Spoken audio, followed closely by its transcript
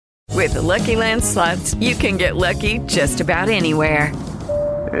With the Lucky Land Slots, you can get lucky just about anywhere.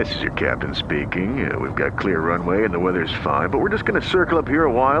 This is your captain speaking. We've got clear runway and the weather's fine, but we're just going to circle up here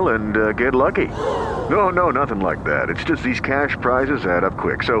a while and get lucky. No, nothing like that. It's just these cash prizes add up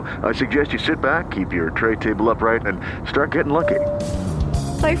quick. So I suggest you sit back, keep your tray table upright, and start getting lucky.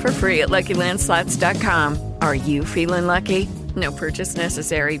 Play for free at LuckyLandSlots.com. Are you feeling lucky? No purchase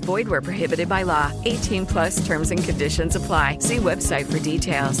necessary. Void where prohibited by law. 18 plus terms and conditions apply. See website for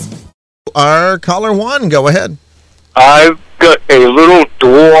details. Our caller 1, go ahead. I've got a little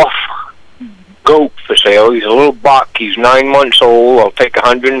dwarf goat for sale. He's a little buck. He's 9 months old. I'll take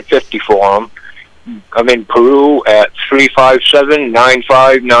 $150 for him. I'm in Peru at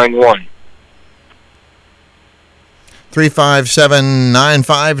 357-9591.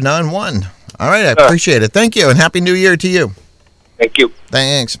 357-9591. All right, I appreciate it. Thank you, and Happy New Year to you. Thank you.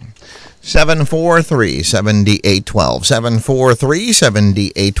 Thanks. 743-7812.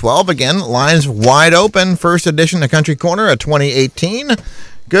 743-7812. Again, lines wide open. First edition of Country Corner of 2018.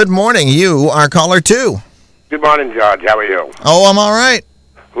 Good morning. You are caller 2. Good morning, George. How are you? Oh, I'm all right.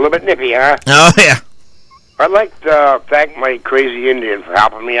 A little bit nippy, huh? Oh, yeah. I'd like to thank my crazy Indian for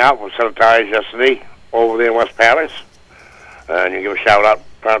helping me out with a set of tires yesterday over there in West Paris. And you give a shout-out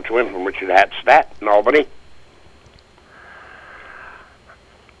to him from Richard Hatstat in Albany.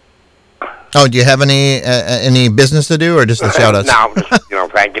 Oh, do you have any business to do, or just a shout-out? No, just,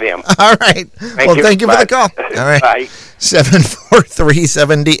 thanking him. All right. Thank you for the call. All right. Bye.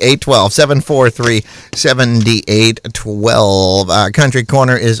 743-7812. 743-7812. Country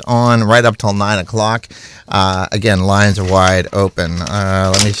Corner is on right up till 9 o'clock. Again, lines are wide open.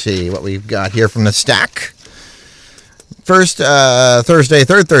 Let me see what we've got here from the stack. First Thursday,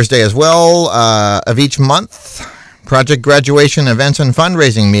 third Thursday as well of each month. Project graduation events and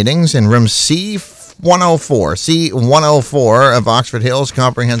fundraising meetings in room C104 of Oxford Hills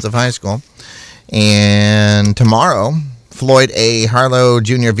Comprehensive High School. And tomorrow, Floyd A. Harlow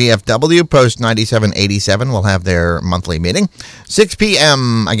Jr. VFW, Post 9787, will have their monthly meeting. 6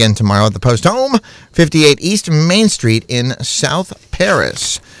 p.m. again tomorrow at the Post Home, 58 East Main Street in South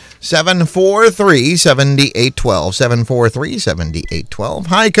Paris. 743-7812. 743-7812.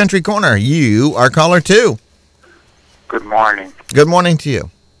 Hi, Country Corner. You are caller 2. Good morning. Good morning to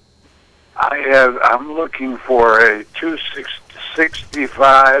you. I'm looking for a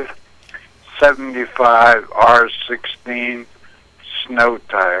 265 75 R16 snow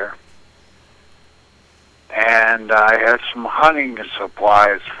tire, and I have some hunting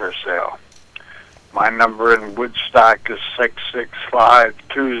supplies for sale. My number in Woodstock is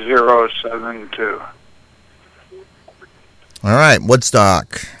 665-2072. All right,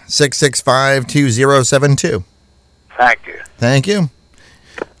 Woodstock, 665-2072. Thank you. Thank you.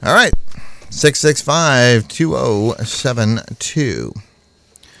 All right, 665-2072.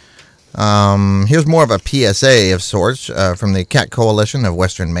 Here's more of a PSA of sorts from the Cat Coalition of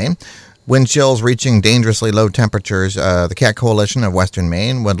Western Maine. Wind chills reaching dangerously low temperatures. The Cat Coalition of Western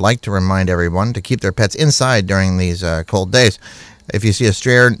Maine would like to remind everyone to keep their pets inside during these cold days. If you see a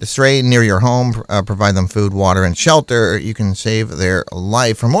stray near your home, provide them food, water, and shelter. You can save their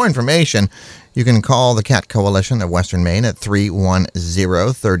life. For more information, you can call the Cat Coalition of Western Maine at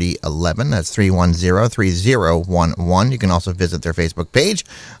 310-3011. That's 310-3011. You can also visit their Facebook page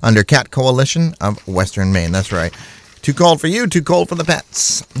under Cat Coalition of Western Maine. That's right. Too cold for you, too cold for the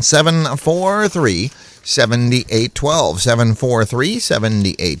pets. 743-7812.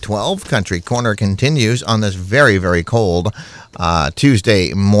 743-7812. Country Corner continues on this very, very cold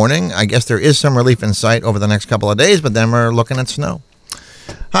Tuesday morning. I guess there is some relief in sight over the next couple of days, but then we're looking at snow.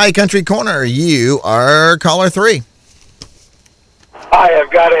 Hi, Country Corner. You are caller 3. Hi, I've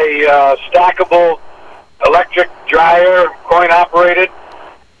got a stackable electric dryer, coin-operated.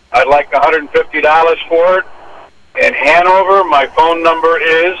 I'd like $150 for it. In Hanover, my phone number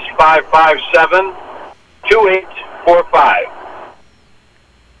is 557-2845.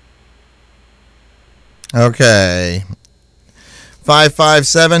 Okay.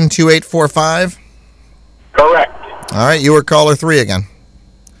 557-2845? Correct. All right, you were caller 3 again.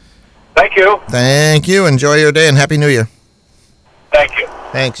 Thank you. Thank you. Enjoy your day and Happy New Year. Thank you.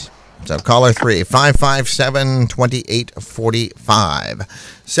 Thanks. So caller 3, 557-2845.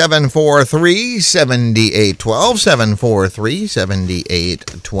 743-7812.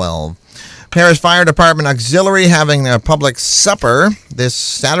 743-7812. Paris Fire Department Auxiliary having a public supper this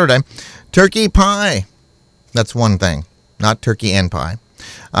Saturday. Turkey pie. That's one thing, not turkey and pie.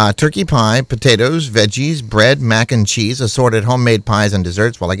 Turkey pie, potatoes, veggies, bread, mac and cheese, assorted homemade pies and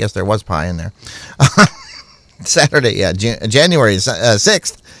desserts. Well, I guess there was pie in there. Saturday, January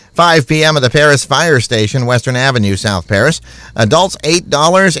 6th, 5 p.m. at the Paris Fire Station, Western Avenue, South Paris. Adults,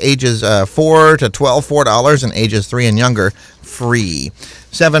 $8, ages 4 to 12, $4, and ages 3 and younger, free.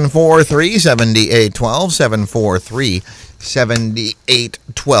 743-7812,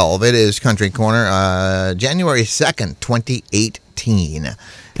 743-7812. It is Country Corner, January 2nd, 2018.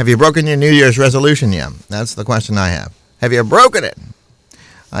 Have you broken your New Year's resolution yet? That's the question I have. Have you broken it?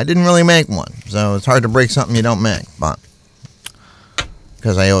 I didn't really make one, so it's hard to break something you don't make, but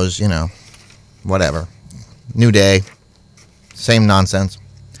because I always, whatever. New day, same nonsense.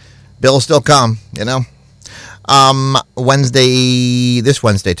 Bills still come, This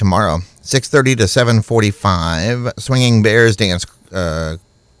Wednesday, tomorrow, 6:30 to 7:45, Swinging Bears Dance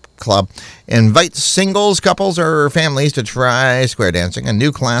Club invites singles, couples, or families to try square dancing. A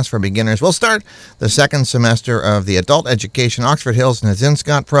new class for beginners will start the second semester of the Adult Education Oxford Hills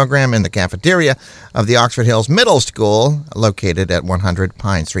Nazinscott program in the cafeteria of the Oxford Hills Middle School, located at 100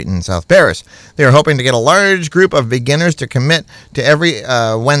 Pine Street in South Paris. They are hoping to get a large group of beginners to commit to every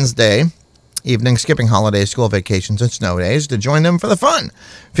Wednesday evening, skipping holidays, school vacations, and snow days to join them for the fun.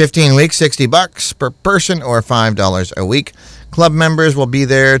 15 weeks, $60 per person, or $5 a week. Club members will be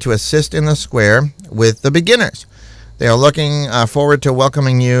there to assist in the square with the beginners. They are looking forward to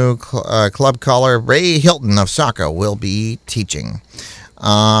welcoming you. Club caller Ray Hilton of Saco will be teaching.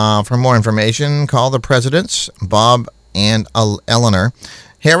 For more information, call the presidents, Bob and Eleanor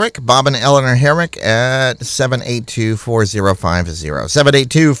Herrick, Bob and Eleanor Herrick, at 782-4050,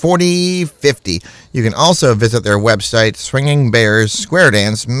 782-4050. You can also visit their website, Swinging Bears Square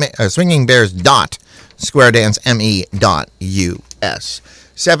Dance, swingingbears.squaredanceme.us.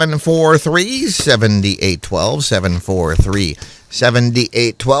 743-7812,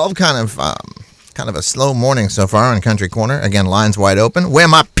 743-7812. Kind of a slow morning so far on Country Corner. Again, lines wide open. Where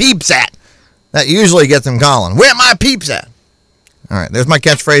my peeps at? That usually gets them calling. Where my peeps at? All right, there's my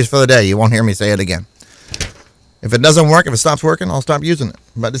catchphrase for the day. You won't hear me say it again. If it doesn't work, if it stops working, I'll stop using it.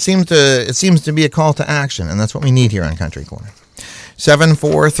 But it seems to be a call to action, and that's what we need here on Country Corner.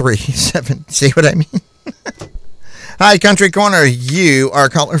 743-7. See what I mean? Hi, Country Corner. You are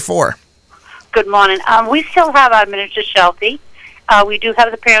caller 4. Good morning. We still have our miniature Sheltie. We do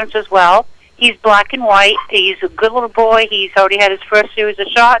have the parents as well. He's black and white. He's a good little boy. He's already had his first series of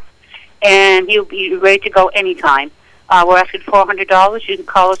shots, and he'll be ready to go anytime. We're asking $400. You can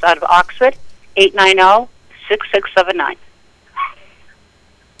call us out of Oxford, 890-6679.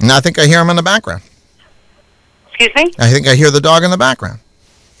 And I think I hear him in the background. Excuse me? I think I hear the dog in the background.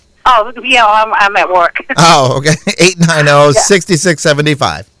 Oh, yeah, I'm at work. Oh, okay.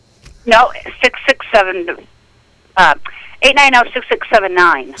 890-6675. No, 667.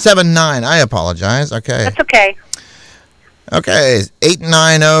 890-6679. 79. I apologize. Okay. That's okay. Okay.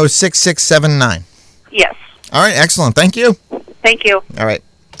 890-6679. Yes. All right. Excellent. Thank you. Thank you. All right.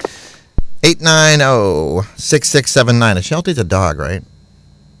 890-6679. Sheltie's a dog, right?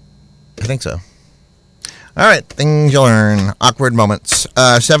 I think so. All right. Things you learn. Awkward moments.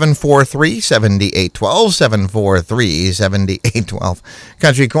 743-7812. 743-7812.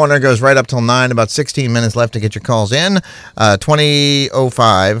 Country Corner goes right up till 9. About 16 minutes left to get your calls in.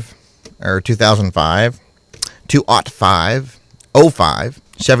 2005 or 2005. 2005.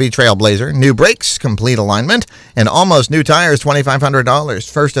 Chevy Trailblazer, new brakes, complete alignment, and almost new tires, $2,500.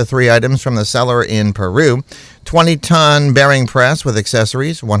 First of 3 items from the seller in Peru. 20-ton bearing press with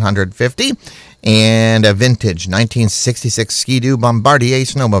accessories, $150. And a vintage 1966 Ski-Doo Bombardier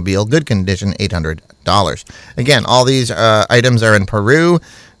snowmobile, good condition, $800. Again, all these items are in Peru.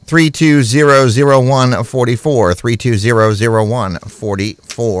 3200144,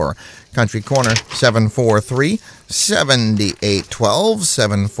 3200144. Country Corner,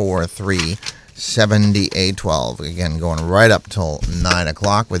 743-7812, 743-7812. Again, going right up till 9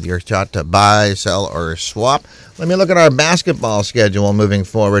 o'clock with your shot to buy, sell, or swap. Let me look at our basketball schedule moving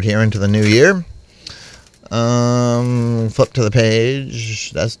forward here into the new year. Flip to the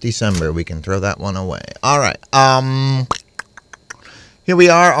page. That's December. We can throw that one away. All right. Here we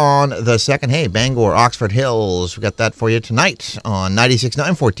are on the second. Hey, Bangor, Oxford Hills. We got that for you tonight on 96.9,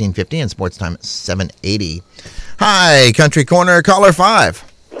 1450 and Sports Time at 780. Hi, Country Corner, caller 5.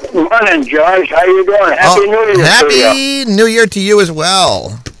 Morning, George. How you doing? Happy New Year to you. Happy New Year to you as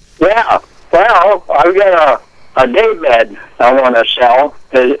well. Yeah. Well, I've got a day bed I want to sell.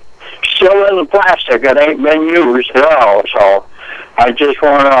 It's still in the plastic. It ain't been used at all. So I just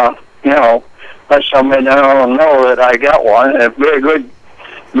want to, let somebody know that I got one. It'd be a good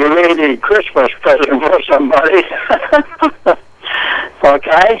belated Christmas present for somebody.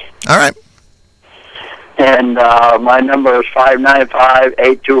 Okay? All right. And my number is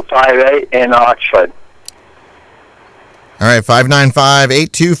 595-8258 in Oxford. All right,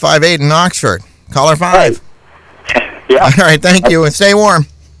 595-8258 in Oxford. Caller 5. Yeah. All right, thank you, and stay warm.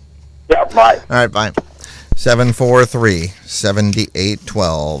 Yeah, bye. All right, bye.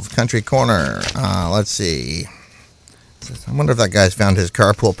 743-7812. Country Corner. Let's see. I wonder if that guy's found his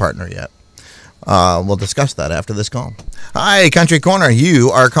carpool partner yet. We'll discuss that after this call. Hi, Country Corner. You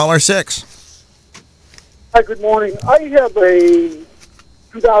are caller 6. Hi, good morning. I have a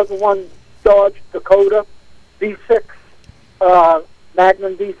 2001 Dodge Dakota V6,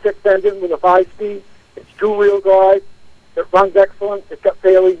 Magnum V6 engine with a 5-speed. It's two-wheel drive. It runs excellent. It's got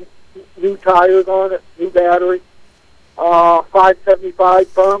fairly new tires on it, new battery. 575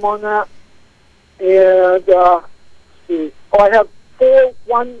 firm on that. And, let's see. I have 4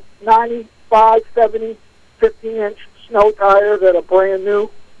 190, 570, 15-inch snow tires that are brand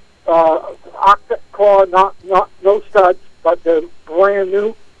new. Octet car, no studs, but they're brand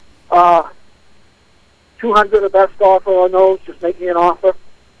new. 200 the best offer on those, just making an offer.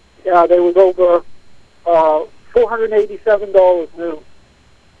 They was over $487 new.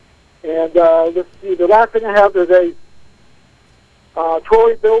 And let's see, the last thing I have is a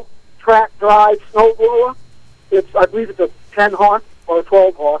Troy-built track drive snowblower. I believe it's a 10 horse or a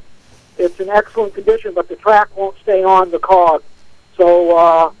 12 horse. It's in excellent condition, but the track won't stay on the car. So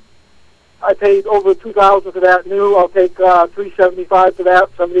I paid over $2,000 for that new. I'll take $375 for that.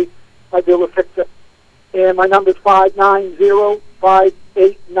 Somebody might be able to fix it. And my number is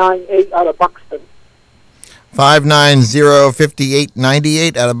 590-5898 out of Buxton.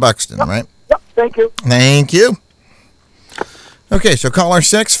 590-5898 out of Buxton, right? Yep, thank you. Thank you. Okay, so caller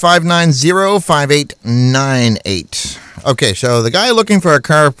 6, 590-5898. Okay, so the guy looking for a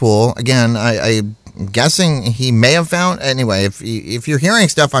carpool, again, I'm guessing he may have found, anyway, if you're hearing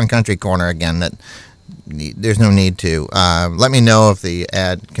stuff on Country Corner, again, that there's no need to, let me know if the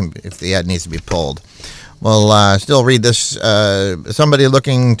ad needs to be pulled. We'll still read this. Somebody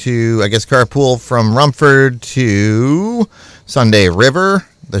looking to, I guess, carpool from Rumford to Sunday River.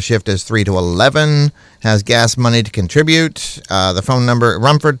 The shift is 3 to 11. Has gas money to contribute. The phone number, in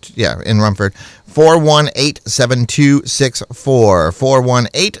Rumford, 418-7264.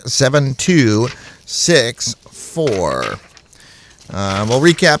 418-7264. We'll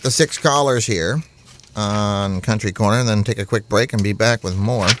recap the 6 callers here on Country Corner and then take a quick break and be back with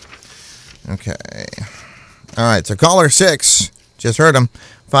more. Okay. All right, so caller 6, just heard him,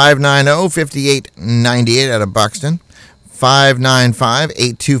 590-5898 out of Buxton.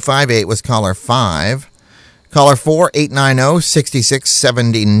 595-8258 was caller 5. Caller 4,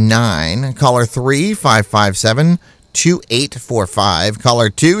 890-6679. Caller 3, 557-2845. Caller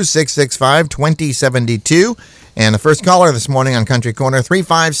 2, 665-2072. And the first caller this morning on Country Corner,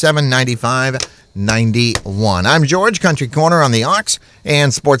 357-9591. I'm George, Country Corner on the Ox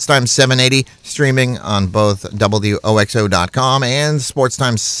and Sports Time 780, streaming on both WOXO.com and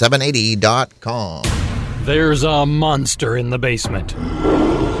SportsTime780.com. There's a monster in the basement.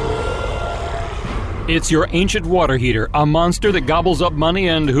 It's your ancient water heater, a monster that gobbles up money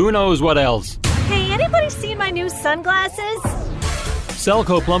and who knows what else. Hey, anybody seen my new sunglasses?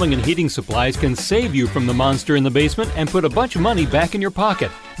 Selco Plumbing and Heating Supplies can save you from the monster in the basement and put a bunch of money back in your pocket.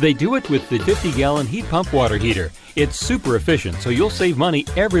 They do it with the 50-gallon heat pump water heater. It's super efficient, so you'll save money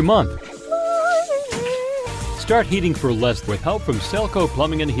every month. Start heating for less with help from Selco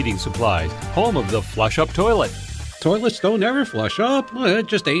Plumbing and Heating Supplies, home of the flush-up toilet. Toilets don't ever flush up. Well, it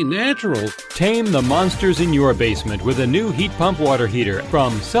just ain't natural. Tame the monsters in your basement with a new heat pump water heater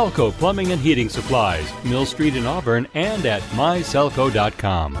from Selco Plumbing and Heating Supplies, Mill Street in Auburn, and at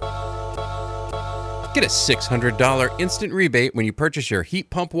myselco.com. Get a $600 instant rebate when you purchase your heat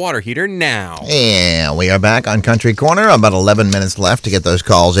pump water heater now. And we are back on Country Corner. About 11 minutes left to get those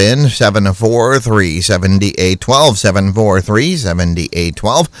calls in. 743-7812.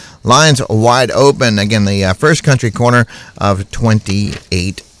 743-7812. Lines wide open. Again, the first Country Corner of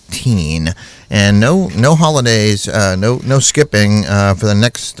 2018. And no holidays, no skipping for the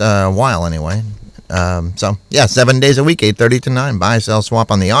next while anyway. 7 days a week, 8:30 to 9. Buy, sell,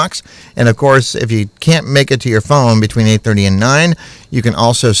 swap on the Ox. And, of course, if you can't make it to your phone between 8:30 and 9, you can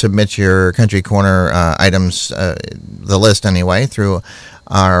also submit your Country Corner items, the list anyway, through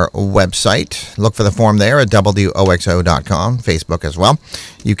our website. Look for the form there at WOXO.com, Facebook as well.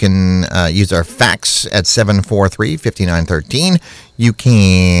 You can use our fax at 743-5913. You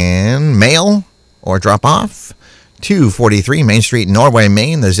can mail or drop off 243 Main Street, Norway,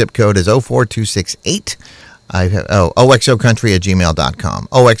 Maine. The zip code is 04268. OXOcountry@gmail.com.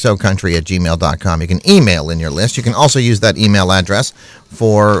 OXOcountry@gmail.com. You can email in your list. You can also use that email address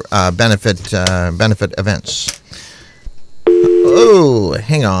for benefit events. Oh,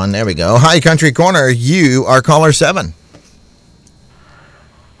 hang on. There we go. Hi, Country Corner. You are caller 7.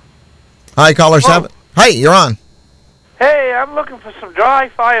 Hi, caller 7. Hi, you're on. Hey, I'm looking for some dry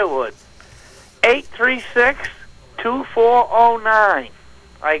firewood. 836-2409.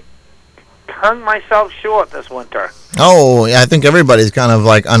 I hung myself short this winter. Oh, yeah, I think everybody's kind of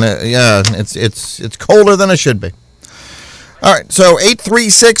like on a, yeah, it's colder than it should be. All right, so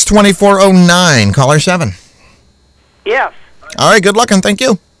 836-2409, caller 7. Yes. All right, good luck and thank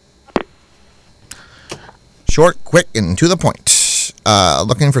you. Short, quick, and to the point.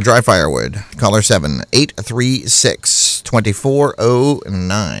 Looking for dry firewood. Caller 7,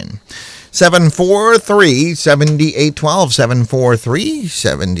 836-2409. 743-7812.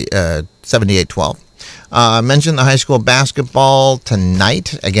 743-7812. Mention the high school basketball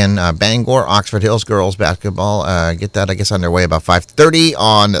tonight. Again, Bangor, Oxford Hills girls basketball. Get that, I guess, underway about 5:30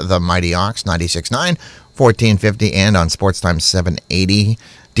 on the Mighty Ox 96.9, 1450, and on Sports Time 780.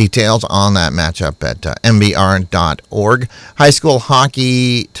 Details on that matchup at mbr.org. High school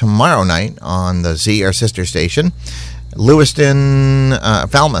hockey tomorrow night on the Z, our sister station. Lewiston,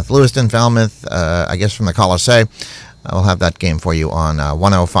 Falmouth, I guess from the Colisee. I'll have that game for you on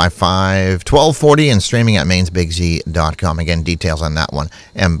 1055, 1240, and streaming at mainsbigz.com. Again, details on that one,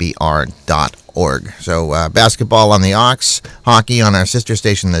 mbr.org. So basketball on the Ox, hockey on our sister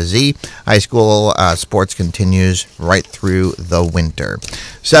station, the Z. High school sports continues right through the winter.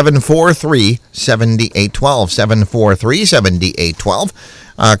 743-7812, 743-7812.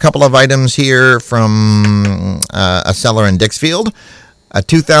 A couple of items here from a seller in Dixfield. A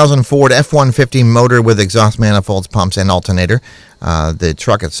 2000 Ford F-150 motor with exhaust manifolds, pumps, and alternator. The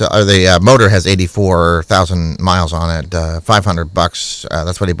truck itself, or the motor has 84,000 miles on it. $500.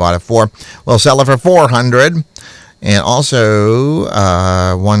 That's what he bought it for. We'll sell it for $400. And also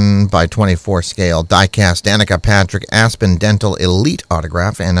 1x24 scale die-cast Danica Patrick Aspen Dental Elite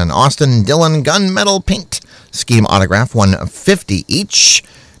autograph and an Austin Dillon gunmetal paint scheme autograph, $150 each.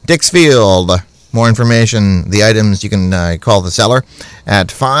 Dixfield. More information, the items, you can call the seller at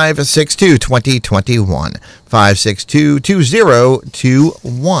 562-2021,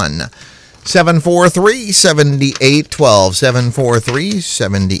 562-2021, 743-7812,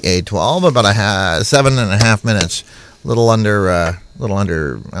 743-7812, about 7.5 minutes,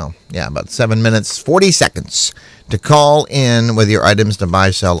 about 7 minutes, 40 seconds to call in with your items to buy,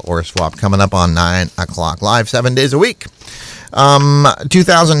 sell, or swap. Coming up on 9 o'clock live, 7 days a week.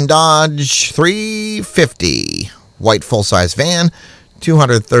 2000 Dodge 350 white full-size van,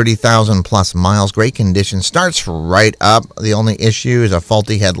 230,000 plus miles. Great condition. Starts right up. The only issue is a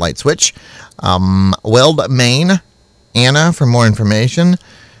faulty headlight switch. Weld, Maine. Anna, for more information,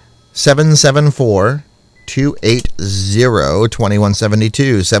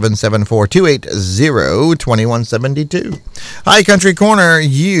 774-280-2172. 774-280-2172. Hi, Country Corner.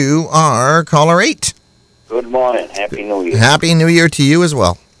 You are caller 8. Good morning. Happy New Year. Happy New Year to you as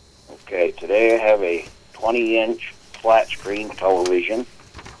well. Okay, today I have a 20-inch flat screen television.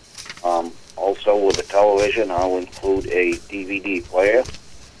 Also with the television, I'll include a DVD player.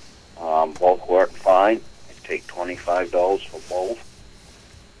 Both work fine. I take $25 for both.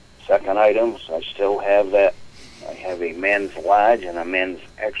 Second items, I still have that. I have a men's large and a men's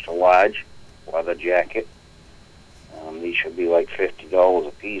extra large leather jacket. These should be like $50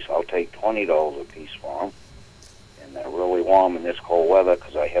 a piece. I'll take $20 a piece for them. And they're really warm in this cold weather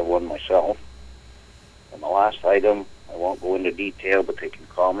because I have one myself. And the last item, I won't go into detail, but they can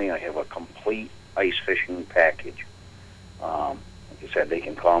call me. I have a complete ice fishing package. Like I said, they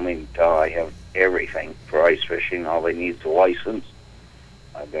can call me and tell I have everything for ice fishing. All they need is a license.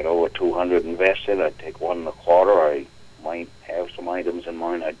 I've got over 200 invested. I'd take 1.25. I might have some items in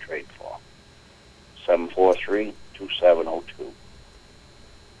mind I'd trade for. 743-2702.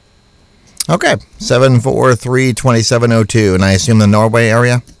 Okay, 743-2702, and I assume the Norway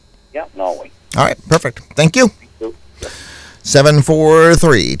area? Yep, Norway. All right, perfect. Thank you.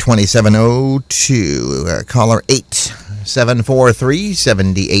 743-2702, caller 8,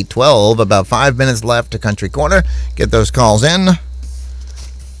 743-7812. About 5 minutes left to Country Corner. Get those calls in.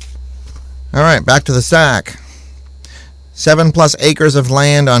 All right, back to the stack. 7+ acres of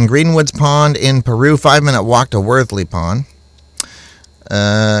land on Greenwoods Pond in Peru. 5-minute walk to Worthley Pond.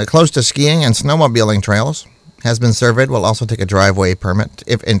 Close to skiing and snowmobiling trails. Has been surveyed. Will also take a driveway permit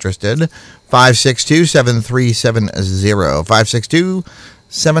if interested. 562-7370.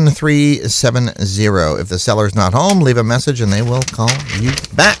 562-7370. If the seller's not home, leave a message and they will call you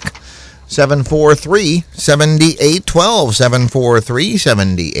back. 743-7812.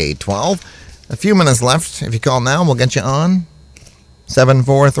 743-7812. A few minutes left. If you call now, we'll get you on.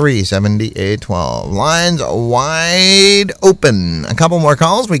 743-7812. Lines wide open. A couple more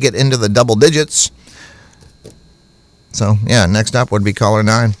calls. We get into the double digits. So, yeah, next up would be caller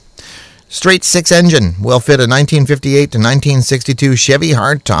 9. Straight 6 engine will fit a 1958 to 1962 Chevy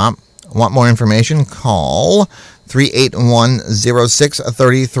hardtop. Want more information? Call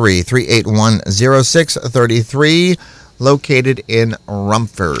 381-0633. 381-0633, located in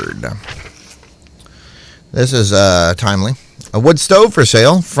Rumford. This is timely. A wood stove for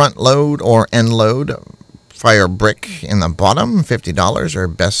sale, front load or end load. Fire brick in the bottom, $50 or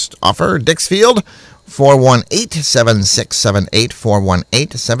best offer. Dixfield, 418-7678,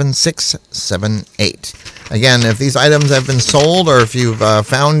 418-7678. Again, if these items have been sold or if you've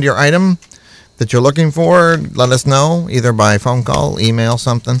found your item that you're looking for, let us know, either by phone call, email,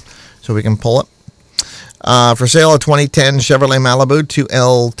 something, so we can pull it. For sale, a 2010 Chevrolet Malibu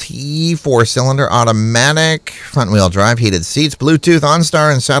 2LT 4-cylinder automatic, front-wheel drive, heated seats, Bluetooth,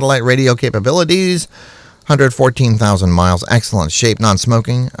 OnStar, and satellite radio capabilities. 114,000 miles, excellent shape,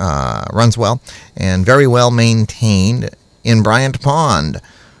 non-smoking, runs well, and very well maintained in Bryant Pond.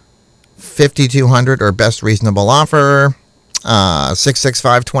 $5,200 or best reasonable offer.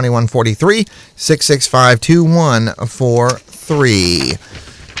 665-2143, 665-2143.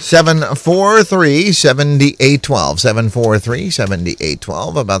 743-7812,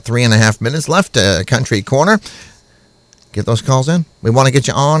 743-7812. About 3.5 minutes left to Country Corner. Get those calls in. We want to get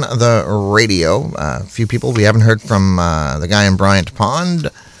you on the radio. A few people. We haven't heard from the guy in Bryant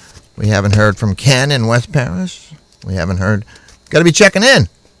Pond. We haven't heard from Ken in West Paris. We haven't heard. Got to be checking in.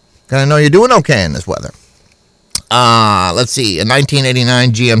 Got to know you're doing okay in this weather. Let's see. A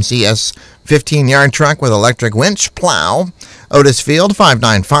 1989 GMC S 15-yard truck with electric winch plow. Otis Field,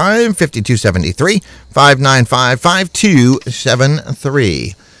 595-5273,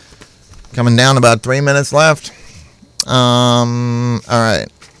 595-5273. Coming down, about 3 minutes left. All right.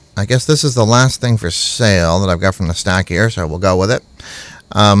 I guess this is the last thing for sale that I've got from the stack here, so we'll go with it.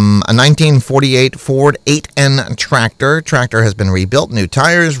 A 1948 Ford 8N tractor. Tractor has been rebuilt. New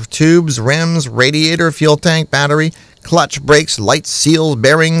tires, tubes, rims, radiator, fuel tank, battery, clutch, brakes, lights, seals,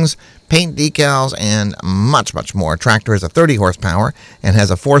 bearings, paint, decals, and much, much more. Tractor is a 30 horsepower and has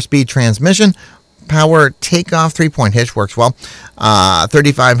a 4-speed transmission. Power takeoff 3-point hitch works well.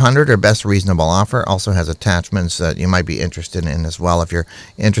 $3,500 or best reasonable offer. Also has attachments that you might be interested in as well if you're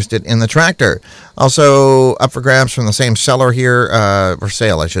interested in the tractor. Also up for grabs from the same seller here, for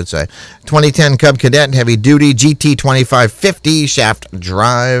sale I should say. 2010 Cub Cadet heavy duty GT 2550 shaft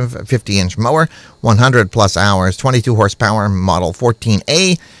drive 50-inch mower, 100 plus hours, 22 horsepower, model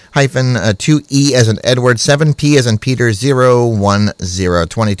 14A. -2E as in Edward, 7P as in Peter, 010,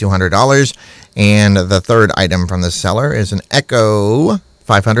 $2,200. And the third item from the seller is an Echo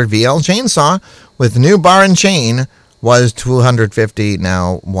 500 VL chainsaw with new bar and chain, was $250,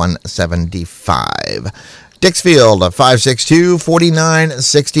 now $175. Dixfield,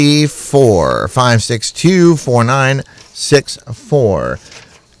 562-4964, 562-4964.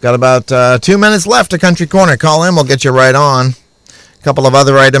 Got about 2 minutes left to Country Corner. Call in, we'll get you right on. A couple of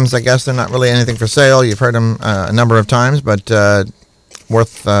other items, I guess they're not really anything for sale. You've heard them a number of times, but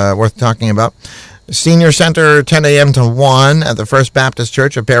worth talking about. Senior Center, 10 a.m. to 1 at the First Baptist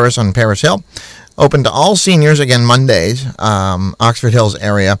Church of Paris on Paris Hill. Open to all seniors, again, Mondays, Oxford Hills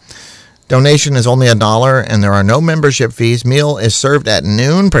area. Donation is only $1, and there are no membership fees. Meal is served at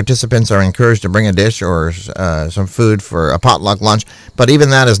noon. Participants are encouraged to bring a dish or some food for a potluck lunch, but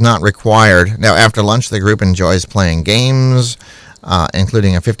even that is not required. Now, after lunch, the group enjoys playing games,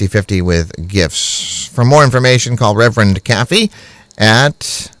 including a 50-50 with gifts. For more information, call Reverend Caffey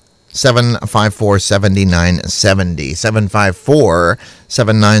at 754-7970,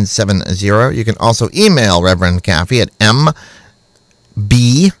 754-7970. You can also email Reverend Caffey at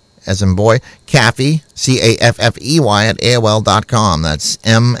mb, as in boy, Caffey, Caffey at AOL.com. That's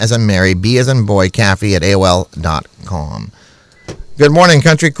M as in Mary, B as in boy, Caffey at AOL.com. Good morning,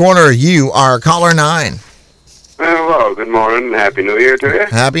 Country Corner. You are caller 9. Hello, good morning. Happy New Year to you.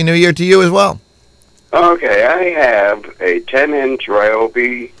 Happy New Year to you as well. Okay, I have a 10-inch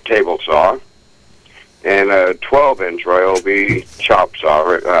Ryobi table saw and a 12-inch Ryobi chop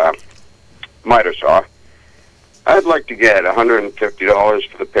saw, miter saw. I'd like to get $150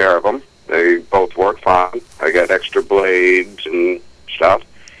 for the pair of them. They both work fine. I got extra blades and stuff.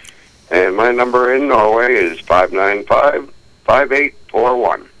 And my number in Norway is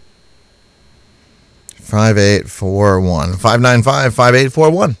 595-5841. 5841.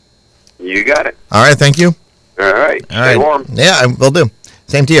 595-5841. You got it. All right, thank you. All right. Stay warm. Yeah, will do.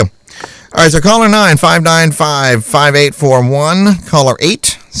 Same to you. All right, so caller 9, 595-5841. Caller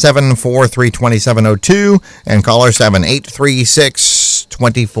 8, 743-2702. And caller 7,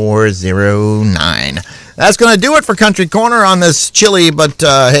 836-2409. That's going to do it for Country Corner on this chilly but,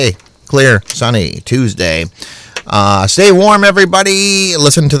 hey, clear, sunny Tuesday. Stay warm, everybody.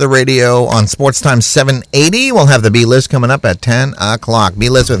 Listen to the radio on Sports Time 780. We'll have the B-List coming up at 10 o'clock.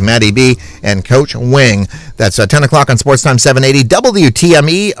 B-List with Maddie B and Coach Wing. That's 10 o'clock on Sports Time 780,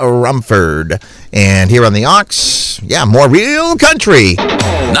 WTME Rumford. And here on the Ox, more real country.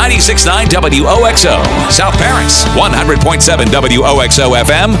 96.9 WOXO, South Paris. 100.7 WOXO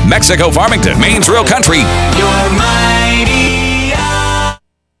FM, Mexico, Farmington, Maine's real country. Your mighty.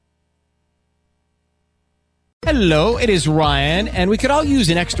 Hello, it is Ryan, and we could all use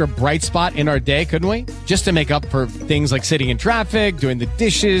an extra bright spot in our day, couldn't we? Just to make up for things like sitting in traffic, doing the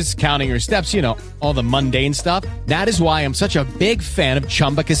dishes, counting your steps, all the mundane stuff. That is why I'm such a big fan of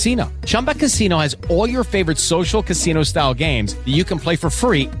Chumba Casino. Chumba Casino has all your favorite social casino-style games that you can play for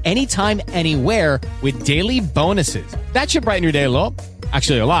free anytime, anywhere with daily bonuses. That should brighten your day a little.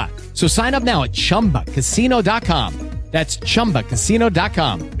 Actually, a lot. So sign up now at ChumbaCasino.com. That's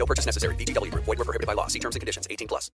ChumbaCasino.com. No purchase necessary. VGW Group. Void where prohibited by law. See terms and conditions. 18+.